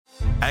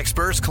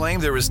Experts claim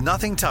there is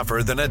nothing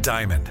tougher than a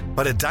diamond.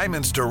 But at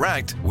Diamonds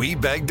Direct, we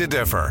beg to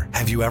differ.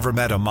 Have you ever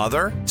met a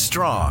mother?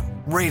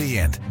 Strong,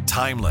 radiant,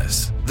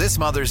 timeless. This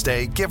Mother's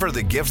Day, give her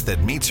the gift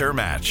that meets her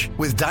match.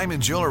 With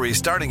diamond jewelry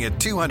starting at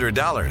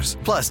 $200.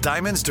 Plus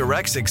Diamonds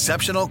Direct's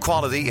exceptional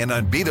quality and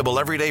unbeatable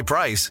everyday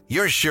price,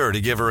 you're sure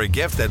to give her a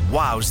gift that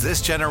wows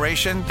this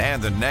generation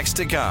and the next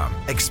to come.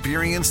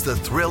 Experience the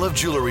thrill of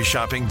jewelry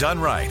shopping done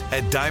right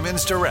at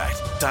Diamonds Direct.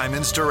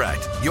 Diamonds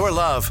Direct. Your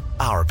love,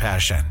 our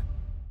passion.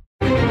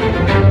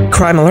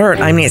 Crime Alert,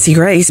 I'm Nancy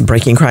Grace.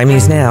 Breaking crime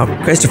news now.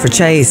 Christopher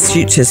Chase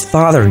shoots his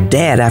father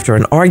dead after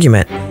an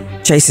argument.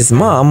 Chase's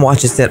mom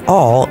watches it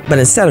all, but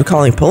instead of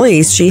calling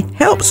police, she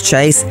helps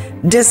Chase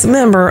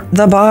dismember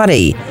the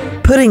body,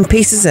 putting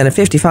pieces in a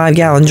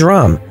 55-gallon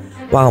drum.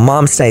 While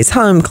mom stays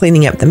home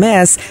cleaning up the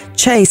mess,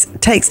 Chase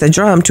takes the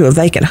drum to a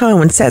vacant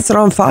home and sets it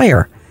on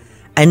fire.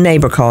 A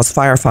neighbor calls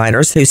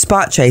firefighters who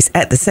spot Chase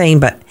at the scene,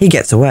 but he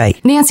gets away.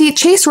 Nancy,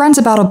 Chase runs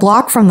about a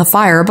block from the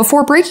fire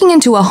before breaking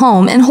into a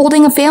home and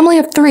holding a family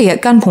of 3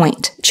 at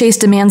gunpoint. Chase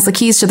demands the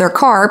keys to their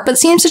car, but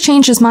seems to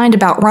change his mind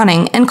about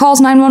running and calls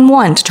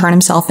 911 to turn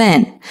himself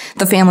in.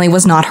 The family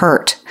was not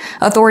hurt.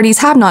 Authorities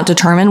have not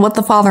determined what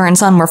the father and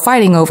son were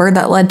fighting over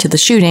that led to the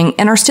shooting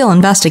and are still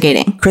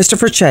investigating.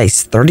 Christopher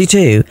Chase,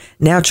 32,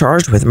 now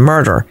charged with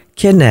murder,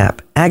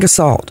 kidnap, ag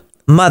assault.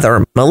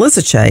 Mother,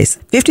 Melissa Chase,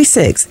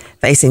 56,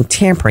 facing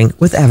tampering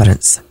with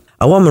evidence.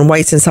 A woman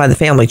waits inside the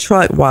family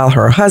truck while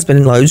her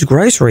husband loads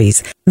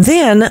groceries.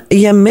 Then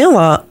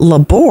Yamila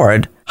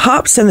Laborde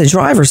hops in the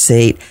driver's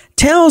seat,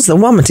 tells the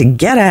woman to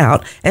get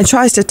out, and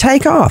tries to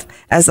take off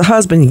as the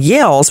husband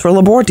yells for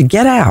Laborde to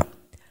get out.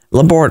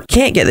 Laborde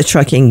can't get the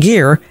truck in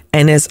gear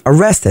and is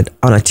arrested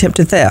on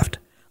attempted theft.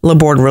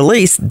 Laborde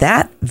released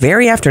that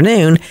very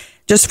afternoon.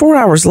 Just 4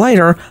 hours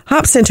later,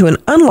 hops into an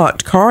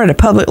unlocked car at a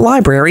public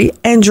library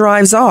and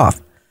drives off.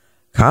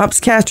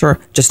 Cops catch her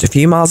just a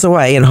few miles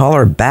away and haul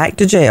her back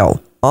to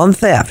jail on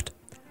theft.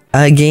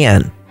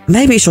 Again.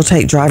 Maybe she'll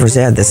take driver's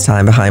ed this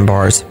time behind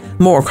bars.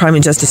 More crime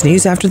and justice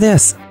news after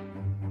this.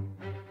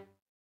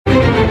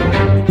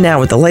 Now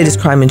with the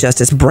latest crime and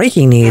justice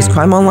breaking news,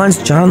 Crime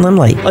Online's John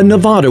Limley. A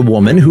Nevada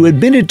woman who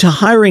admitted to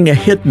hiring a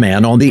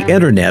hitman on the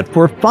internet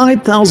for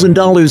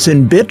 $5,000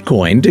 in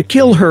Bitcoin to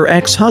kill her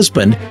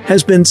ex-husband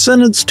has been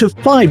sentenced to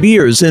 5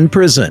 years in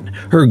prison.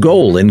 Her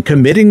goal in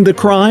committing the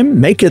crime?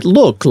 Make it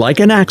look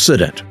like an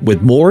accident.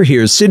 With more,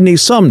 here's Sydney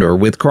Sumner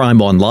with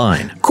Crime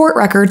Online. Court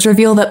records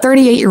reveal that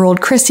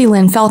 38-year-old Christy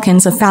Lynn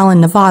Felkins of Fallon,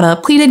 Nevada,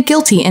 pleaded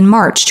guilty in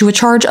March to a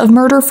charge of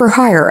murder for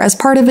hire as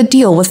part of a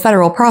deal with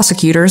federal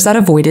prosecutors that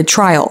avoided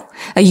trial.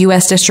 A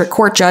U.S. District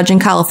Court judge in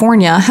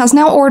California has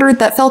now ordered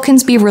that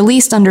Felkins be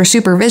released under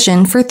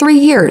supervision for 3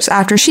 years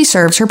after she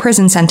serves her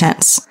prison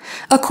sentence.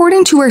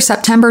 According to her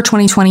September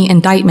 2020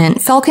 indictment,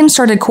 Felkins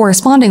started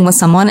corresponding with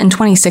someone in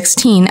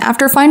 2016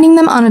 after finding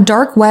them on a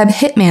dark web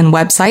hitman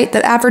website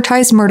that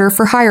advertised murder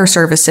for hire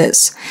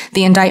services.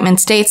 The indictment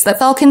states that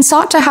Felkins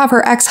sought to have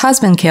her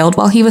ex-husband killed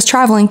while he was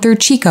traveling through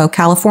Chico,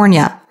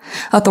 California.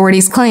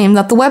 Authorities claim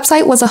that the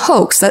website was a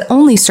hoax that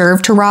only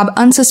served to rob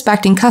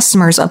unsuspecting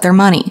customers of their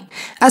money.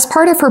 As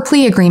part of her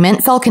plea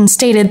agreement, Felkins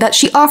stated that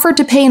she offered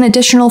to pay an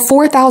additional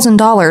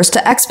 $4,000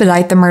 to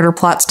expedite the murder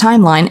plot's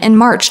timeline in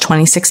March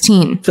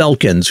 2016.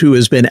 Felkins, who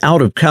has been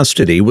out of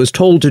custody, was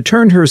told to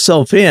turn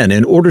herself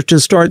in order to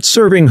start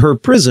serving her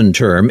prison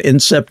term in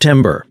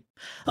September.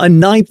 A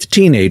 9th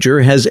teenager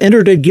has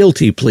entered a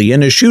guilty plea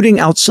in a shooting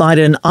outside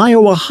an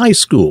Iowa high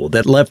school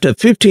that left a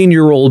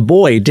 15-year-old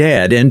boy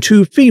dead and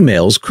 2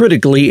 females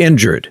critically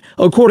injured.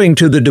 According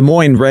to the Des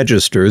Moines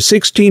Register,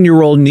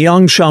 16-year-old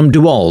Nyang Sham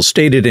Dual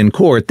stated in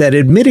court that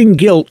admitting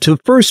guilt to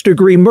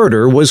first-degree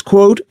murder was,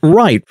 quote,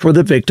 right for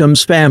the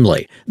victim's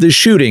family. The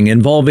shooting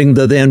involving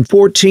the then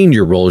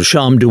 14-year-old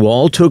Sham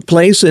Dual took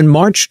place in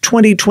March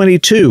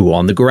 2022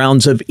 on the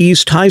grounds of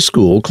East High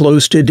School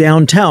close to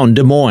downtown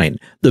Des Moines.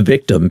 The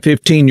victim,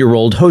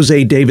 15-year-old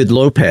Jose David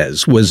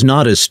Lopez, was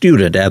not a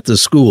student at the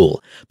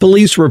school.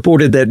 Police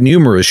reported that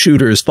numerous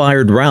shooters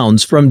fired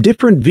rounds from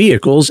different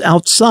vehicles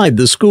outside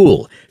the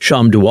school.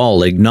 Sham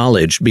Dual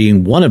acknowledged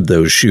being one of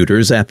those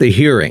shooters at the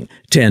hearing.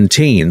 10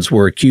 teens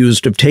were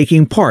accused of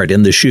taking part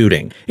in the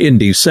shooting. In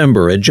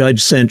December, a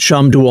judge sent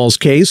Sham Dual's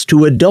case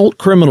to adult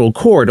criminal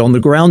court on the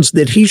grounds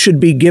that he should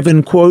be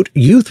given, quote,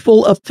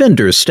 youthful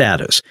offender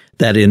status.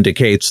 That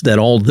indicates that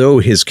although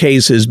his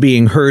case is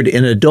being heard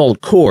in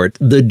adult court,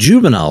 the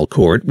juvenile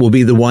court will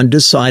be the one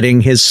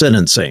deciding his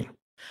sentencing.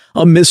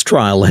 A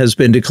mistrial has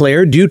been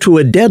declared due to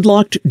a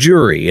deadlocked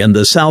jury in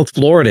the South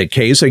Florida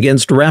case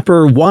against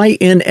rapper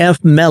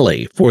YNF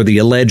Melly for the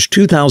alleged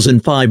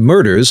 2005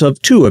 murders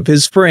of 2 of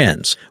his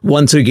friends.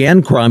 Once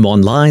again, Crime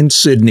Online's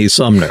Sydney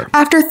Sumner.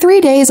 After 3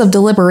 days of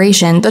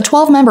deliberation, the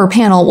 12-member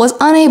panel was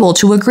unable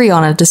to agree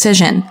on a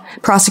decision.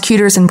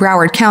 Prosecutors in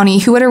Broward County,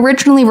 who had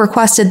originally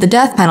requested the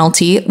death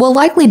penalty, will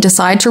likely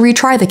decide to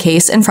retry the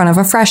case in front of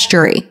a fresh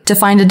jury. To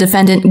find a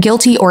defendant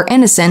guilty or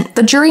innocent,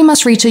 the jury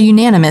must reach a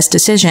unanimous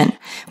decision.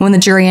 When the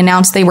jury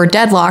announced they were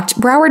deadlocked,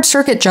 Broward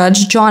Circuit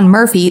Judge John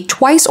Murphy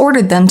twice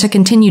ordered them to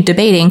continue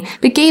debating,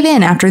 but gave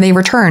in after they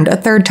returned a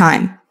third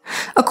time.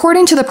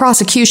 According to the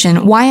prosecution,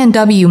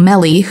 YNW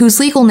Melly, whose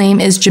legal name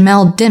is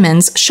Jamel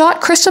Dimmons,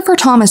 shot Christopher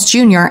Thomas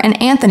Jr.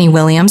 and Anthony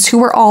Williams, who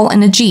were all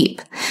in a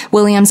Jeep.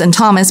 Williams and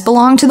Thomas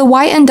belonged to the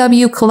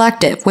YNW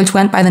Collective, which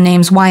went by the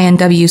names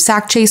YNW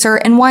Sack Chaser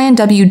and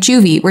YNW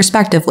Juvie,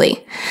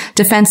 respectively.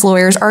 Defense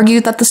lawyers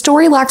argued that the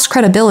story lacks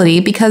credibility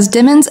because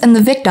Dimmons and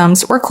the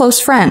victims were close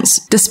friends,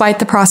 despite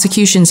the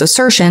prosecution's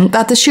assertion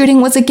that the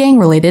shooting was a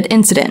gang-related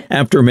incident.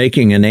 After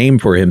making a name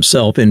for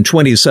himself in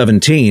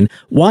 2017,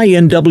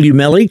 YNW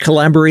Melly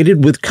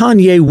collaborated with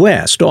Kanye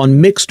West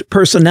on Mixed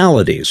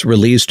Personalities,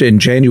 released in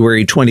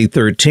January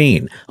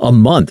 2013, a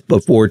month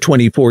before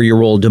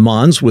 24-year-old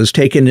DeMons was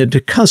taken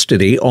into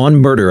custody on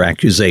murder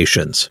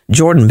accusations.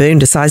 Jordan Boone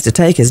decides to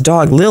take his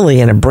dog Lily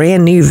in a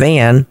brand new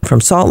van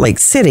from Salt Lake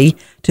City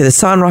to the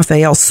San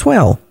Rafael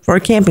Swell for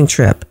a camping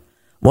trip.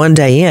 One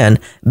day in,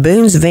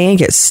 Boone's van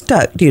gets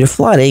stuck due to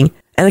flooding,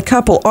 and a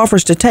couple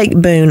offers to take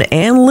Boone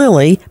and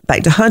Lily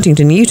back to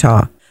Huntington,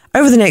 Utah.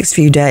 Over the next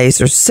few days,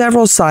 there's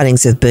several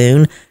sightings of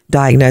Boone,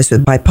 diagnosed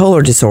with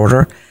bipolar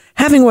disorder,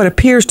 having what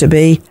appears to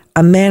be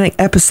a manic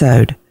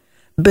episode.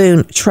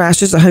 Boone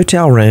trashes a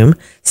hotel room,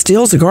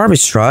 steals a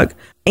garbage truck,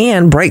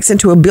 and breaks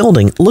into a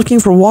building looking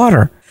for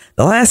water.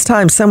 The last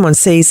time someone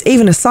sees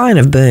even a sign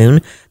of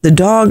Boone, the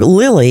dog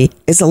Lily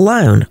is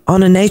alone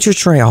on a nature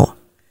trail.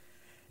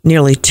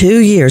 Nearly 2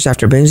 years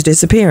after Boone's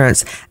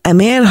disappearance, a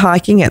man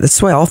hiking at the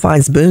swell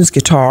finds Boone's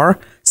guitar,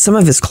 some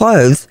of his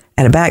clothes,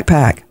 and a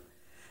backpack.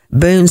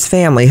 Boone's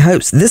family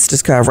hopes this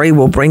discovery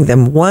will bring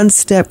them one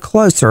step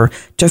closer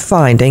to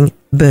finding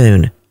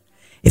Boone.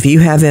 If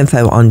you have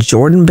info on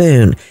Jordan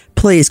Boone,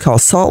 please call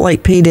Salt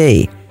Lake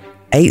PD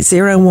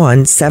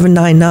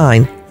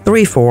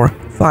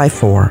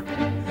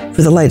 801-799-3454.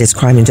 For the latest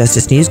crime and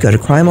justice news, go to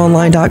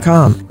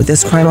crimeonline.com. With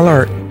this crime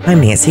alert,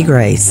 I'm Nancy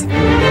Grace.